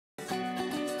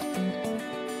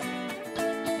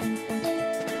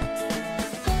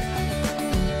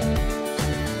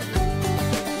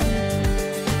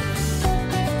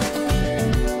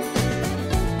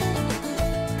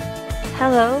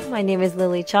Hello, my name is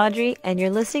Lilly Chaudhry, and you're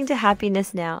listening to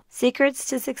Happiness Now, Secrets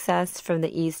to Success from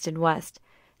the East and West.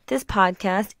 This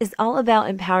podcast is all about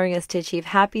empowering us to achieve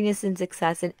happiness and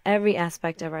success in every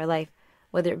aspect of our life,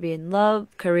 whether it be in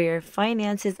love, career,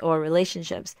 finances, or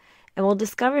relationships. And we'll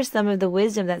discover some of the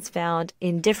wisdom that's found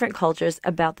in different cultures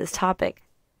about this topic.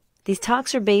 These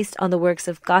talks are based on the works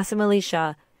of Qasim Ali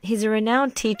Shah. He's a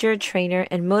renowned teacher, trainer,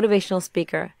 and motivational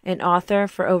speaker, and author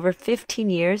for over 15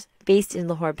 years, based in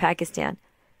Lahore, Pakistan.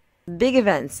 Big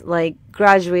events like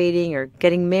graduating or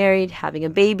getting married, having a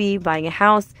baby, buying a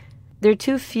house, they're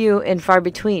too few and far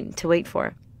between to wait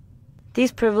for.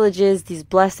 These privileges, these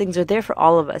blessings are there for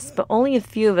all of us, but only a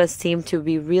few of us seem to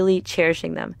be really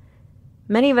cherishing them.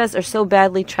 Many of us are so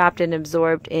badly trapped and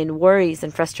absorbed in worries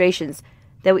and frustrations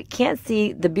that we can't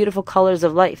see the beautiful colors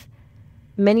of life.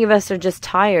 Many of us are just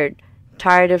tired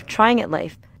of trying at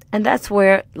life. And that's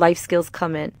where life skills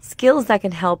come in. Skills that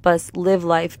can help us live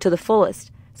life to the fullest.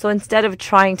 So instead of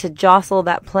trying to jostle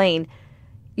that plane,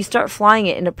 you start flying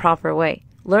it in a proper way.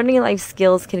 Learning life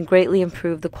skills can greatly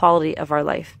improve the quality of our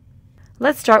life.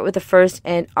 Let's start with the first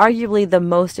and arguably the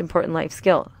most important life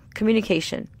skill,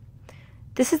 communication.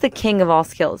 This is the king of all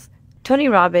skills. Tony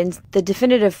Robbins, the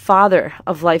definitive father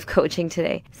of life coaching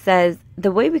today, says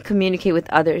the way we communicate with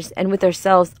others and with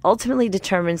ourselves ultimately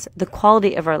determines the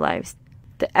quality of our lives.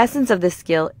 The essence of this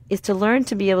skill is to learn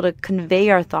to be able to convey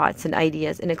our thoughts and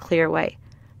ideas in a clear way,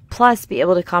 plus be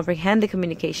able to comprehend the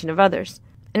communication of others.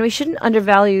 And we shouldn't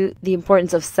undervalue the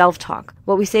importance of self-talk,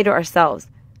 what we say to ourselves.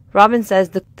 Robbins says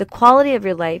the quality of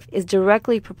your life is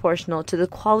directly proportional to the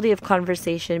quality of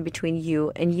conversation between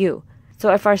you and you.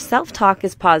 So if our self-talk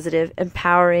is positive,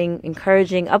 empowering,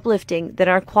 encouraging, uplifting, then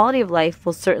our quality of life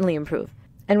will certainly improve.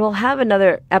 And we'll have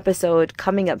another episode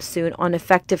coming up soon on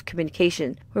effective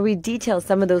communication, where we detail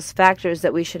some of those factors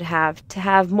that we should have to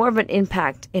have more of an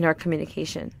impact in our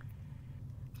communication.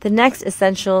 The next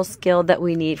essential skill that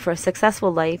we need for a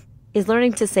successful life is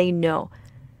learning to say no.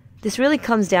 This really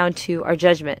comes down to our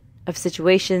judgment of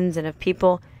situations and of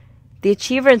people. The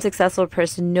achiever and successful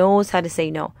person knows how to say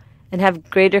no and have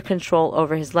greater control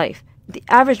over his life. The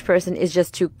average person is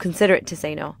just too considerate to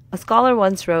say no. A scholar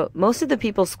once wrote, most of the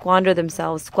people squander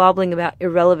themselves squabbling about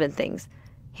irrelevant things,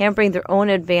 hampering their own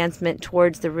advancement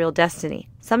towards the real destiny.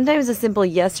 Sometimes a simple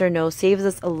yes or no saves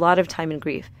us a lot of time and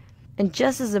grief. And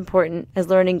just as important as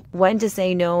learning when to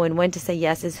say no and when to say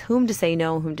yes is whom to say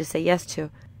no and whom to say yes to.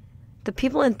 The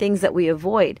people and things that we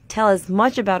avoid tell as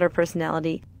much about our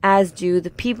personality as do the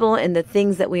people and the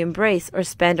things that we embrace or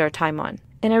spend our time on.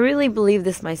 And I really believe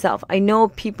this myself. I know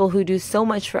people who do so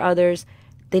much for others,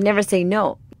 they never say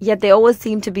no, yet they always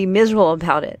seem to be miserable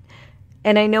about it.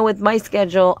 And I know with my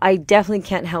schedule, I definitely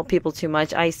can't help people too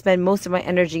much. I spend most of my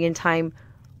energy and time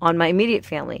on my immediate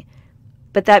family.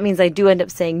 But that means I do end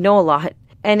up saying no a lot.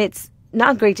 And it's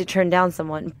not great to turn down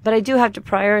someone, but I do have to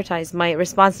prioritize. My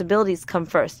responsibilities come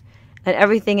first, and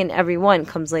everything and everyone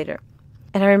comes later.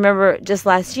 And I remember just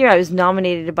last year I was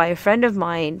nominated by a friend of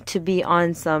mine to be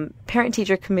on some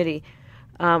parent-teacher committee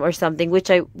or something, which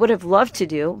I would have loved to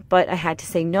do, but I had to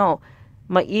say no.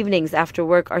 My evenings after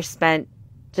work are spent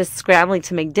just scrambling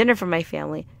to make dinner for my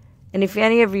family. And if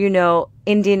any of you know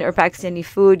Indian or Pakistani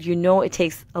food, you know it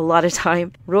takes a lot of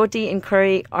time. Roti and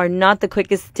curry are not the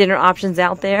quickest dinner options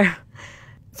out there.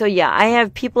 So yeah, I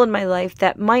have people in my life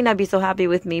that might not be so happy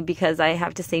with me because I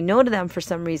have to say no to them for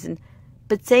some reason.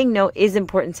 But saying no is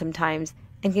important sometimes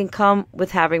and can come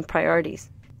with having priorities.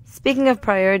 Speaking of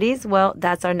priorities, well,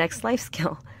 that's our next life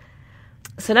skill.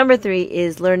 So number 3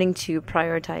 is learning to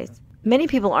prioritize. Many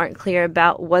people aren't clear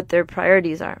about what their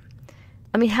priorities are.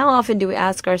 I mean, how often do we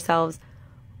ask ourselves,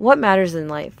 what matters in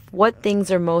life? What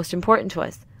things are most important to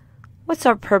us? What's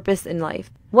our purpose in life?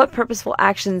 What purposeful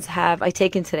actions have I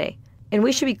taken today? And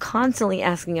we should be constantly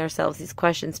asking ourselves these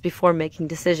questions before making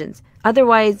decisions.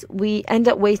 Otherwise, we end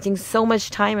up wasting so much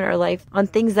time in our life on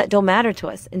things that don't matter to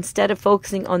us, instead of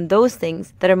focusing on those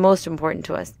things that are most important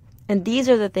to us. And these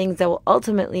are the things that will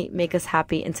ultimately make us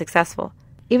happy and successful.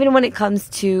 Even when it comes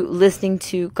to listening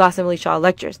to Qasim Ali Shah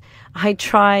lectures, I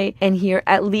try and hear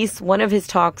at least one of his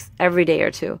talks every day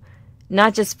or two.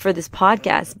 Not just for this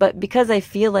podcast, but because I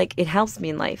feel like it helps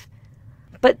me in life.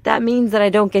 But that means that I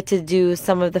don't get to do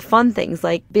some of the fun things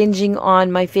like binging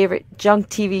on my favorite junk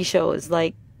TV shows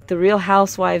like The Real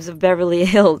Housewives of Beverly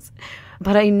Hills.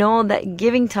 But I know that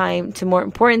giving time to more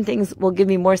important things will give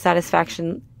me more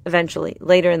satisfaction eventually,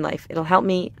 later in life. It'll help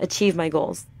me achieve my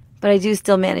goals. But I do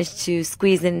still manage to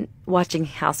squeeze in watching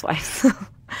Housewives.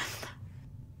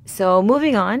 So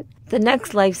moving on, the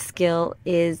next life skill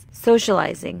is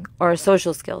socializing or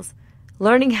social skills.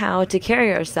 Learning how to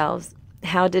carry ourselves,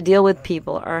 how to deal with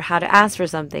people, or how to ask for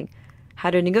something. how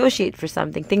to negotiate for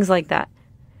something, things like that.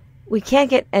 We can't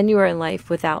get anywhere in life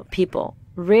without people.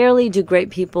 Rarely do great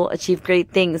people achieve great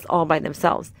things all by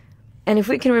themselves. And if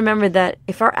we can remember that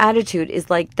if our attitude is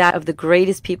like that of the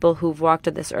greatest people who've walked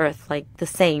on this earth, like the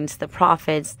saints, the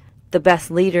prophets, the best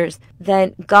leaders,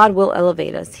 then God will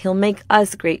elevate us. He'll make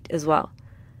us great as well.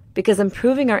 Because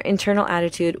improving our internal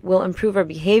attitude will improve our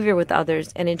behavior with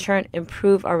others and in turn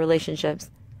improve our relationships.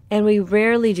 And we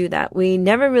rarely do that. We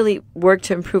never really work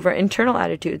to improve our internal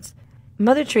attitudes.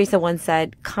 Mother Teresa once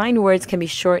said, "Kind words can be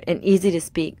short and easy to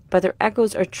speak, but their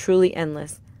echoes are truly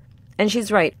endless." And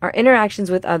she's right. Our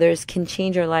interactions with others can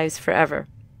change our lives forever.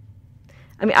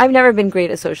 I mean, I've never been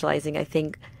great at socializing, I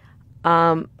think.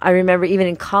 I remember even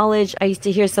in college, I used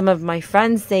to hear some of my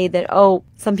friends say that, oh,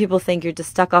 some people think you're just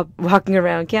stuck up walking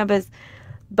around campus.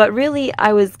 But really,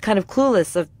 I was kind of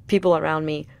clueless of people around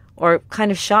me or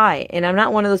kind of shy. And I'm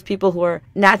not one of those people who are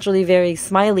naturally very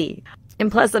smiley.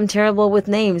 And plus, I'm terrible with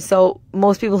names. So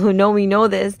most people who know me know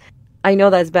this. I know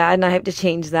that's bad and I have to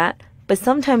change that. But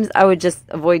sometimes I would just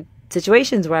avoid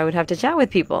situations where I would have to chat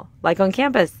with people, like on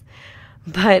campus.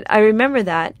 But I remember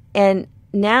that. And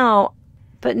now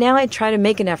I try to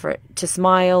make an effort to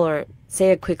smile or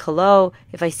say a quick hello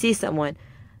if I see someone.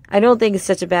 I don't think it's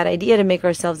such a bad idea to make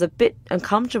ourselves a bit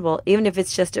uncomfortable, even if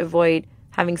it's just to avoid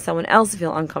having someone else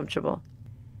feel uncomfortable.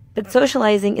 But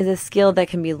socializing is a skill that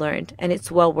can be learned, and it's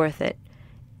well worth it.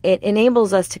 It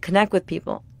enables us to connect with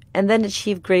people and then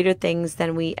achieve greater things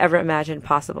than we ever imagined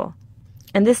possible.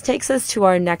 And this takes us to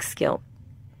our next skill.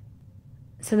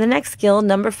 So the next skill,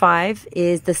 number 5,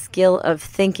 is the skill of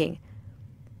thinking.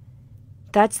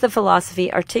 That's the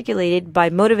philosophy articulated by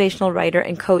motivational writer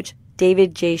and coach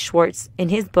David J. Schwartz in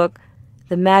his book,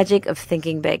 The Magic of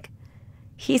Thinking Big.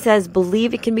 He says,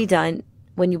 believe it can be done.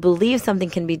 When you believe something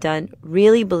can be done,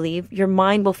 really believe, your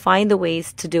mind will find the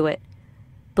ways to do it.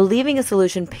 Believing a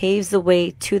solution paves the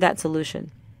way to that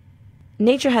solution.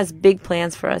 Nature has big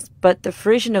plans for us, but the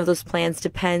fruition of those plans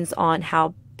depends on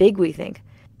how big we think.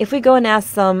 If we go and ask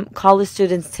some college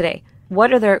students today,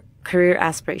 what are their career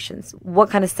aspirations? What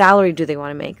kind of salary do they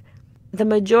want to make? The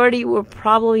majority will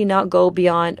probably not go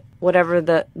beyond whatever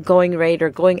the going rate or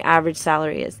going average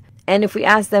salary is. And if we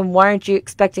ask them, why aren't you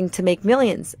expecting to make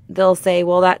millions? They'll say,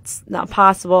 well, that's not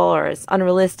possible or it's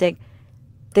unrealistic.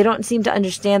 They don't seem to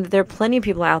understand that there are plenty of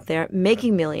people out there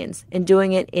making millions and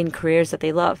doing it in careers that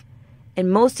they love. And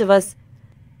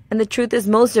the truth is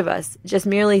most of us just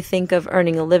merely think of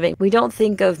earning a living. We don't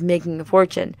think of making a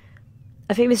fortune.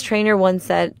 A famous trainer once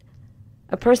said,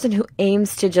 a person who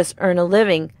aims to just earn a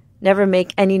living never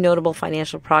make any notable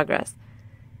financial progress.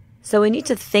 So we need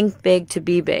to think big to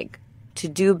be big, to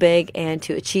do big and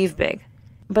to achieve big.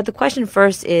 But the question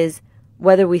first is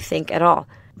whether we think at all.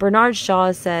 Bernard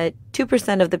Shaw said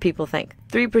 2% of the people think,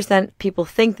 3% people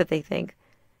think that they think,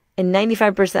 and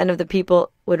 95% of the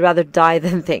people would rather die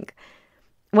than think.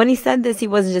 When he said this, he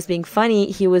wasn't just being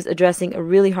funny, he was addressing a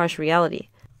really harsh reality.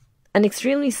 An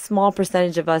extremely small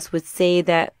percentage of us would say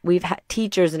that we've had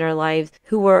teachers in our lives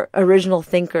who were original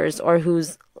thinkers or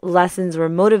whose lessons were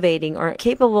motivating or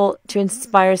capable to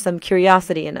inspire some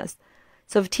curiosity in us.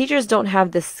 So if teachers don't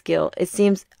have this skill, it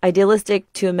seems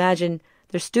idealistic to imagine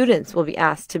their students will be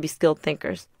asked to be skilled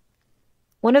thinkers.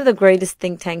 One of the greatest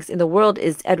think tanks in the world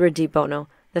is Edward D. Bono,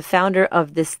 the founder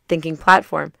of this thinking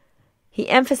platform. He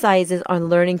emphasizes on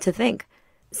learning to think.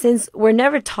 Since we're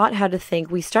never taught how to think,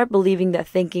 we start believing that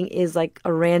thinking is like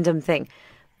a random thing.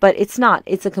 But it's not.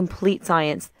 It's a complete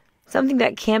science, something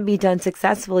that can't be done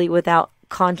successfully without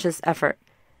conscious effort.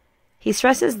 He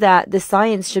stresses that the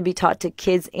science should be taught to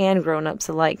kids and grown-ups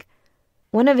alike.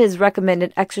 One of his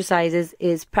recommended exercises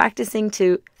is practicing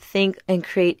to think and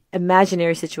create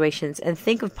imaginary situations and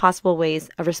think of possible ways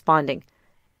of responding.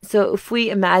 So if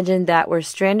we imagine that we're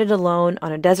stranded alone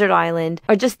on a desert island,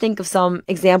 or just think of some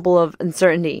example of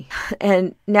uncertainty,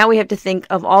 and now we have to think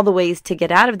of all the ways to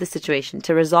get out of the situation,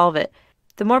 to resolve it.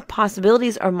 The more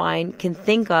possibilities our mind can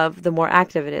think of, the more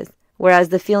active it is. Whereas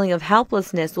the feeling of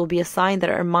helplessness will be a sign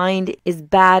that our mind is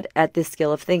bad at this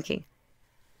skill of thinking.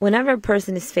 Whenever a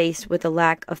person is faced with a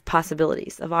lack of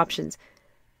possibilities, of options,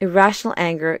 irrational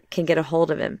anger can get a hold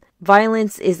of him.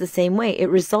 Violence is the same way. It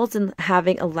results in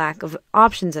having a lack of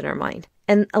options in our mind.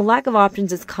 And a lack of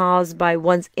options is caused by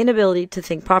one's inability to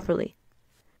think properly.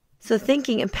 So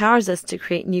thinking empowers us to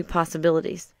create new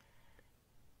possibilities.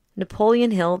 Napoleon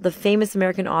Hill, the famous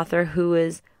American author who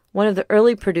is one of the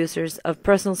early producers of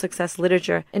personal success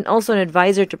literature and also an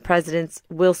advisor to Presidents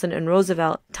Wilson and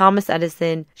Roosevelt, Thomas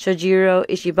Edison, Shoichiro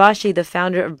Ishibashi, the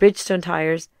founder of Bridgestone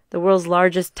Tires, the world's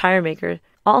largest tire maker,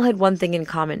 all had one thing in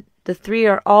common. The three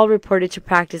are all reported to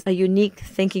practice a unique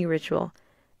thinking ritual.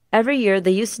 Every year,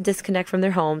 they used to disconnect from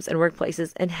their homes and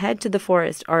workplaces and head to the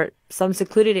forest or some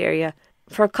secluded area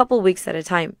for a couple weeks at a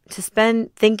time to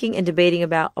spend thinking and debating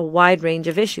about a wide range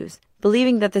of issues,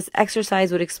 believing that this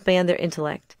exercise would expand their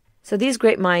intellect. So these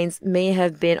great minds may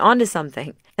have been onto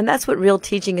something, and that's what real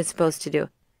teaching is supposed to do.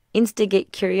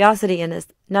 Instigate curiosity in us,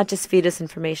 not just feed us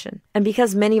information. And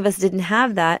because many of us didn't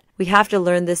have that, we have to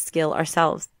learn this skill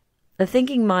ourselves. The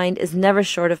thinking mind is never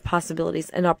short of possibilities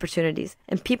and opportunities,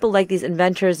 and people like these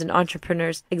inventors and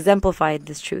entrepreneurs exemplified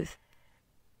this truth.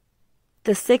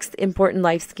 The sixth important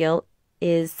life skill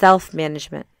is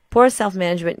self-management. Poor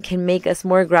self-management can make us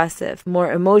more aggressive,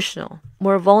 more emotional,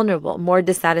 more vulnerable, more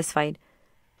dissatisfied.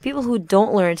 People who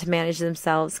don't learn to manage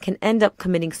themselves can end up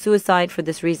committing suicide for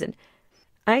this reason.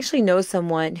 I actually know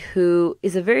someone who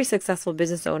is a very successful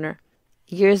business owner.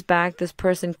 Years back, this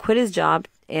person quit his job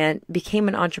and became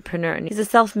an entrepreneur. And he's a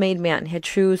self-made man, he had a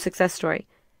true success story.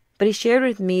 But he shared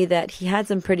with me that he had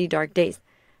some pretty dark days.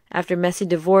 After a messy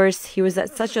divorce, he was at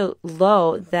such a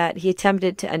low that he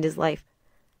attempted to end his life.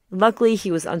 Luckily,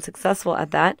 he was unsuccessful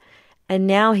at that, and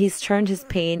now he's turned his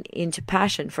pain into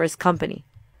passion for his company.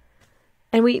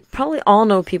 And we probably all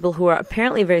know people who are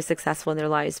apparently very successful in their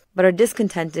lives, but are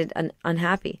discontented and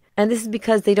unhappy. And this is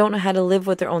because they don't know how to live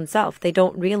with their own self. They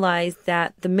don't realize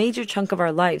that the major chunk of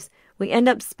our lives we end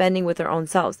up spending with our own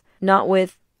selves, not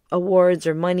with awards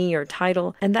or money or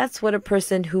title. And that's what a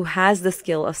person who has the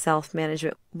skill of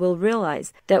self-management will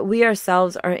realize, that we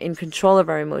ourselves are in control of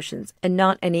our emotions and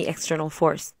not any external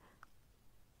force.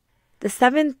 The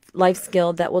seventh life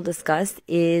skill that we'll discuss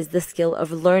is the skill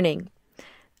of learning.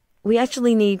 We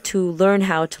actually need to learn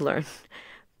how to learn.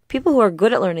 People who are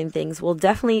good at learning things will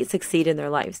definitely succeed in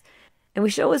their lives. And we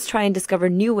should always try and discover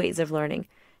new ways of learning.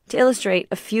 To illustrate,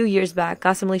 a few years back,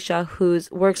 Qasim Ali Shah,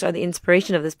 whose works are the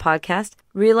inspiration of this podcast,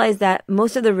 realized that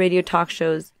most of the radio talk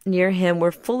shows near him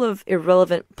were full of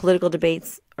irrelevant political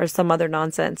debates or some other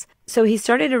nonsense. So he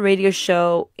started a radio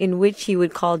show in which he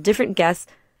would call different guests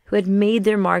who had made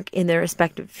their mark in their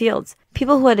respective fields,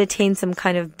 people who had attained some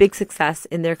kind of big success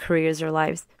in their careers or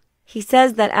lives. He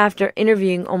says that after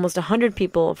interviewing almost 100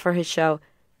 people for his show,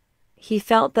 he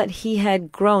felt that he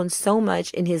had grown so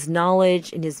much in his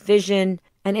knowledge, in his vision,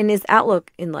 and in his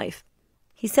outlook in life.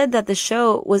 He said that the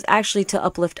show was actually to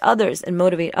uplift others and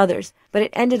motivate others, but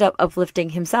it ended up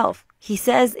uplifting himself. He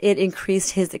says it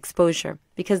increased his exposure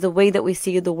because the way that we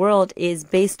see the world is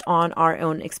based on our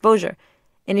own exposure.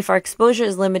 And if our exposure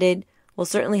is limited, we'll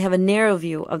certainly have a narrow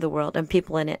view of the world and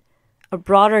people in it. A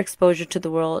broader exposure to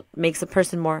the world makes a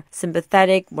person more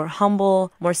sympathetic, more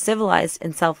humble, more civilized,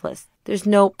 and selfless. There's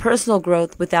no personal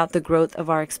growth without the growth of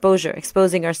our exposure,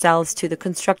 exposing ourselves to the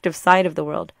constructive side of the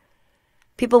world.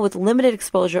 People with limited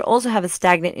exposure also have a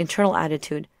stagnant internal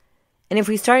attitude. And if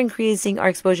we start increasing our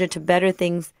exposure to better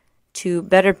things, to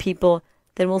better people,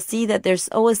 then we'll see that there's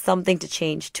always something to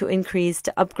change, to increase,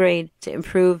 to upgrade, to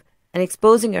improve. And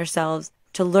exposing ourselves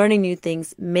to learning new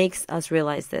things makes us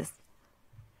realize this.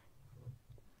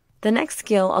 The next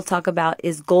skill I'll talk about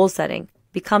is goal setting,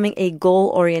 becoming a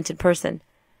goal-oriented person.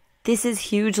 This is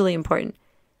hugely important.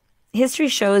 History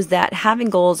shows that having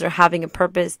goals or having a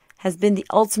purpose has been the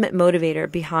ultimate motivator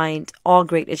behind all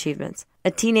great achievements.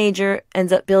 A teenager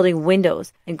ends up building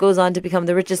windows and goes on to become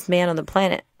the richest man on the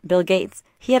planet, Bill Gates.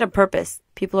 He had a purpose.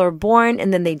 People are born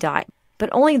and then they die. But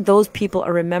only those people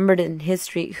are remembered in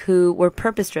history who were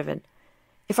purpose-driven.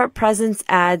 If our presence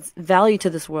adds value to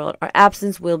this world, our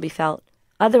absence will be felt.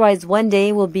 Otherwise, one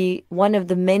day we'll be one of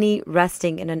the many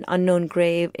resting in an unknown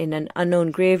grave in an unknown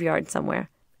graveyard somewhere.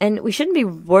 And we shouldn't be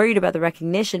worried about the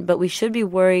recognition, but we should be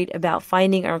worried about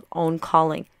finding our own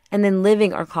calling and then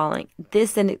living our calling.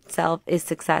 This in itself is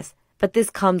success, but this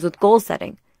comes with goal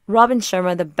setting. Robin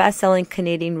Sharma, the best-selling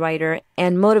Canadian writer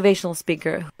and motivational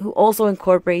speaker who also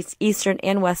incorporates Eastern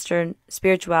and Western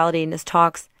spirituality in his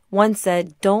talks, once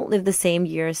said, "Don't live the same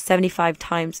year 75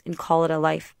 times and call it a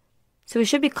life." So we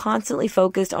should be constantly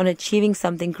focused on achieving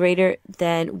something greater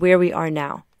than where we are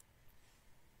now.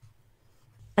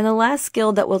 And the last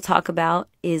skill that we'll talk about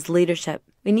is leadership.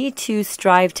 We need to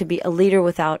strive to be a leader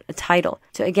without a title,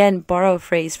 to again borrow a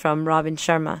phrase from Robin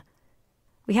Sharma.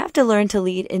 We have to learn to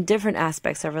lead in different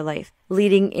aspects of our life,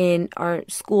 leading in our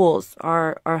schools,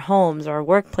 our homes, our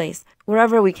workplace,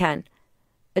 wherever we can.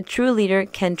 A true leader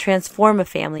can transform a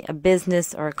family, a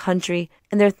business, or a country,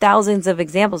 and there are thousands of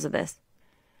examples of this.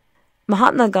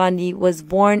 Mahatma Gandhi was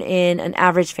born in an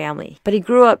average family, but he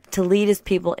grew up to lead his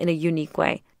people in a unique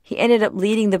way. He ended up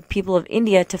leading the people of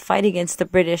India to fight against the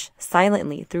British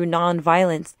silently through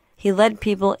non-violence. He led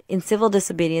people in civil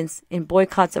disobedience, in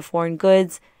boycotts of foreign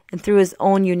goods, and through his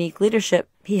own unique leadership,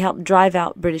 he helped drive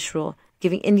out British rule,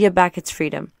 giving India back its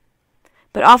freedom.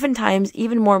 But oftentimes,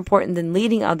 even more important than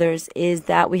leading others is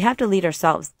that we have to lead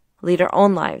ourselves, lead our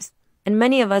own lives. And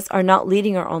many of us are not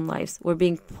leading our own lives. We're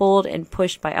being pulled and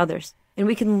pushed by others. And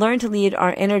we can learn to lead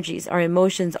our energies, our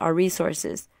emotions, our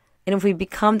resources. And if we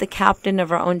become the captain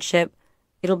of our own ship,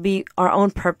 it'll be our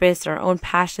own purpose, our own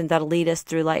passion that'll lead us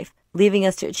through life, leaving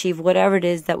us to achieve whatever it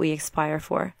is that we aspire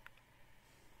for.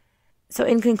 So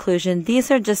in conclusion,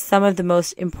 these are just some of the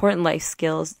most important life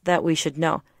skills that we should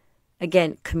know.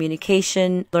 Again,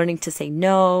 communication, learning to say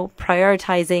no,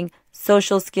 prioritizing,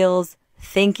 social skills,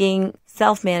 thinking,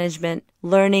 self-management,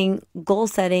 learning, goal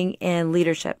setting, and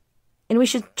leadership. And we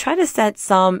should try to set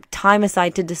some time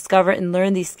aside to discover and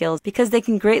learn these skills because they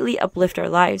can greatly uplift our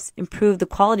lives, improve the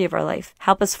quality of our life,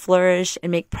 help us flourish,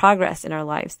 and make progress in our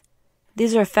lives.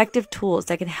 These are effective tools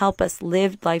that can help us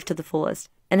live life to the fullest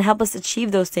and help us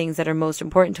achieve those things that are most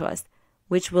important to us,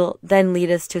 which will then lead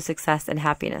us to success and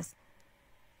happiness.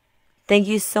 Thank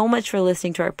you so much for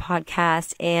listening to our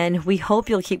podcast, and we hope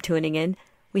you'll keep tuning in.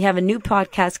 We have a new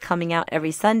podcast coming out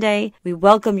every Sunday. We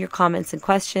welcome your comments and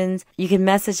questions. You can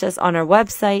message us on our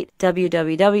website,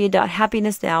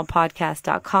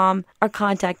 www.happinessnowpodcast.com, or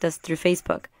contact us through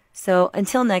Facebook. So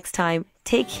until next time,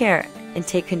 take care and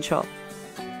take control.